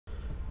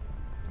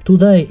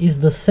Today is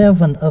the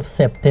 7th of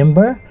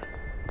September,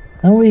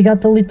 and we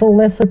got a little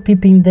lesser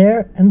peeping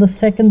there and the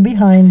second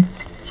behind.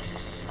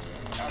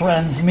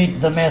 Transmit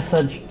the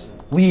message,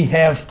 we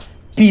have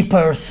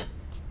peepers.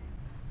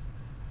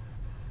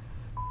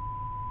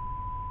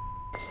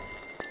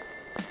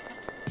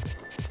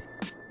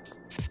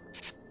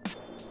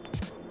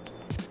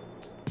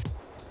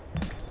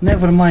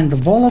 Never mind the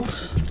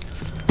bollocks,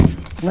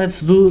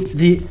 let's do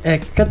the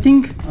egg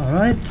cutting.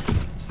 Alright,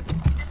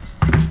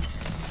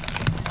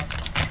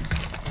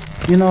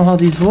 you know how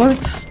this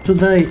works.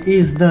 Today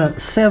is the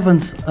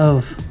 7th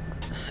of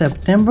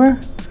September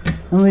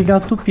and we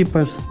got 2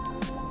 peepers.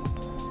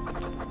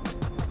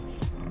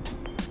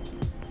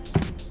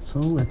 So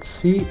let's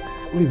see,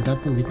 we've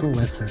got a little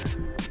lesser,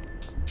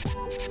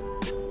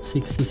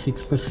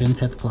 66%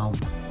 head clown.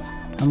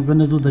 I'm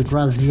gonna do the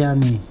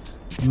Graziani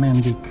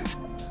Mendic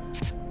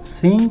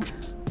thing.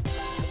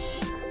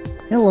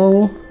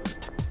 Hello,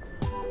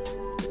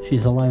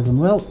 she's alive and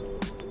well.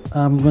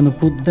 I'm gonna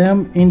put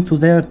them into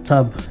their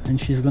tub and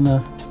she's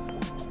gonna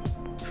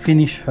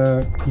finish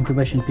her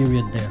incubation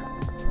period there.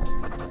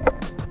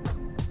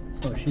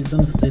 So she's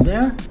gonna stay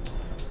there.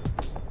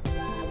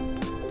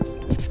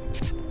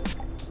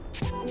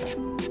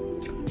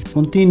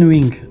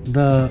 Continuing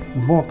the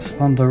box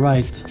on the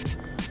right,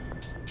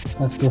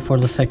 let's go for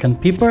the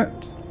second peeper.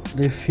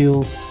 They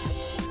feel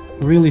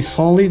really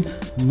solid,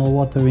 no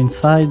water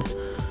inside,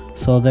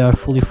 so they are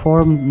fully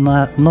formed,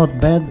 not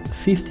bad.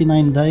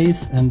 59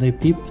 days and they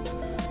peeped.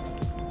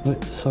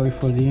 Wait, sorry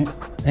for the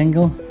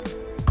angle.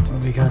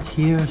 What we got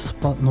here?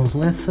 Spotnose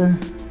lesser.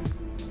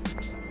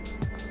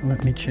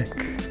 Let me check.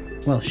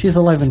 Well, she's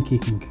alive and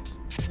kicking.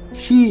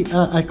 She,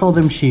 I call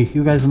them she,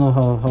 you guys know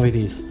how it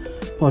is.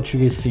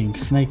 Portuguese thing,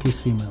 snake is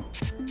female.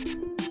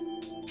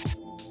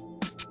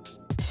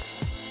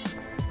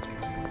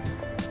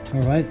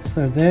 Alright,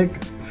 third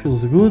egg,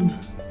 feels good.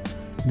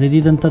 They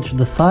didn't touch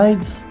the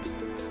sides.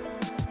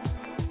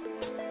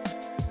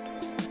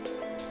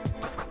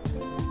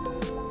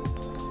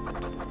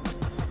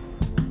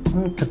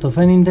 Cut a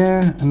vein in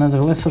there,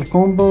 another lesser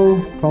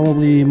combo,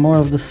 probably more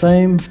of the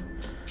same.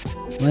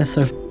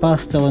 Lesser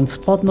pastel and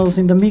spotnose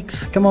in the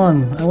mix. Come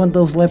on, I want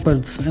those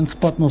leopards and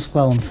spotnose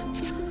clowns.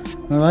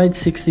 Alright,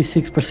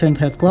 66%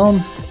 head clown,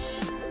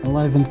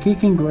 alive and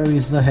kicking. Where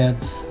is the head?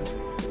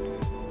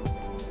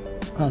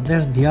 Ah,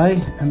 there's the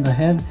eye and the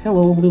head.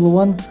 Hello, little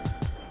one.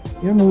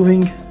 You're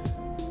moving.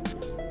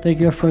 Take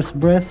your first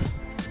breath.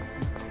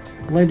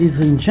 Ladies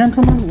and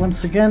gentlemen,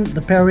 once again,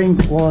 the pairing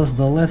was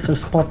the lesser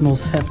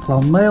spotnose head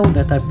clown male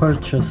that I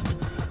purchased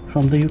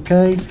from the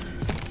UK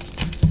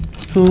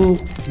to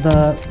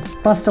the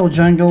pastel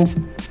jungle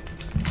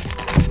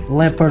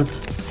leopard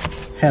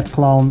head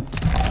clown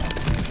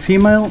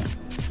female.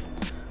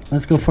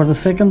 Let's go for the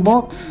second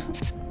box.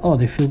 Oh,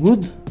 they feel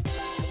good.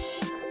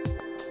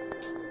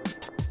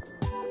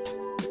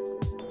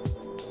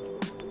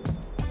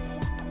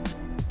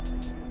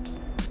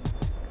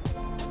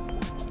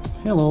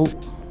 Hello,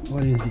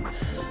 what is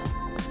this?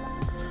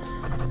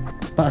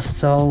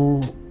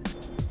 Pastel,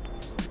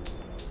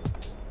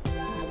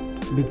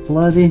 bit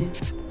bloody.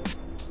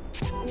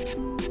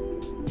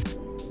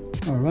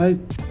 Alright,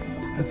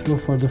 let's go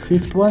for the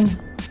fifth one.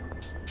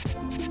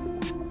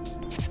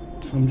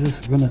 So I'm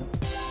just gonna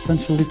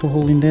punch a little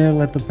hole in there,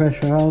 let the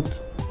pressure out.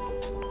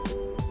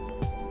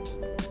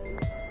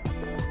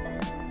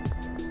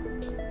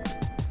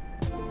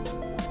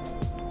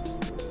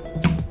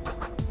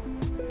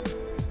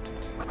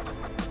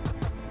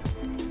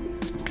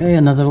 Okay,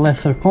 another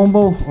lesser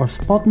combo or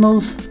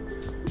spotnose,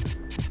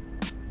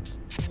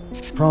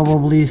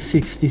 probably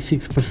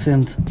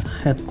 66%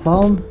 head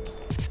clown.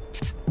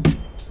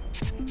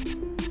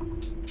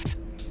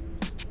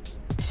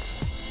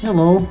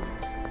 Hello,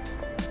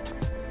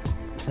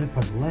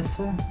 Leopard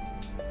lesser,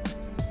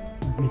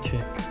 let me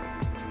check.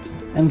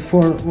 And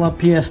for la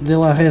pièce de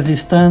la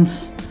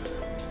résistance,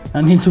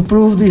 I need to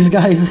prove these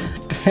guys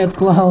head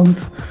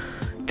clowns,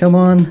 come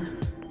on.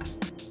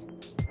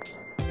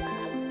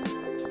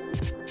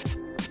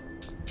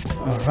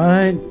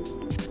 Alright,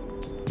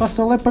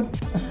 Pastel leopard.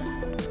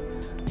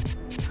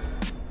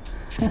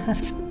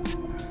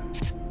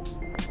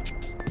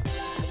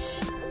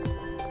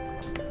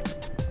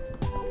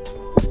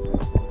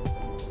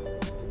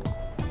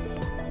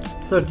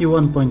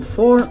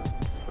 $31.4,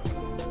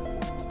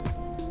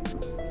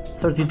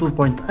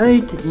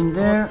 32.8 in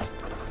there.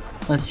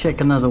 Let's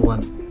check another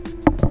one.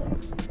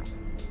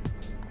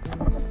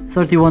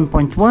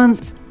 31.1,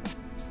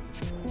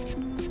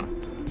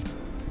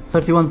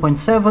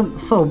 31.7.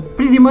 So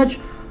pretty much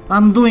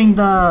I'm doing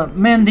the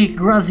Mendic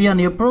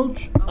Graziani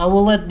approach. I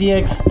will let the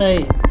eggs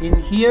stay in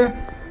here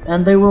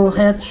and they will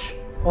hatch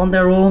on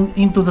their own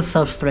into the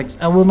substrates.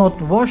 I will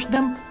not wash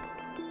them,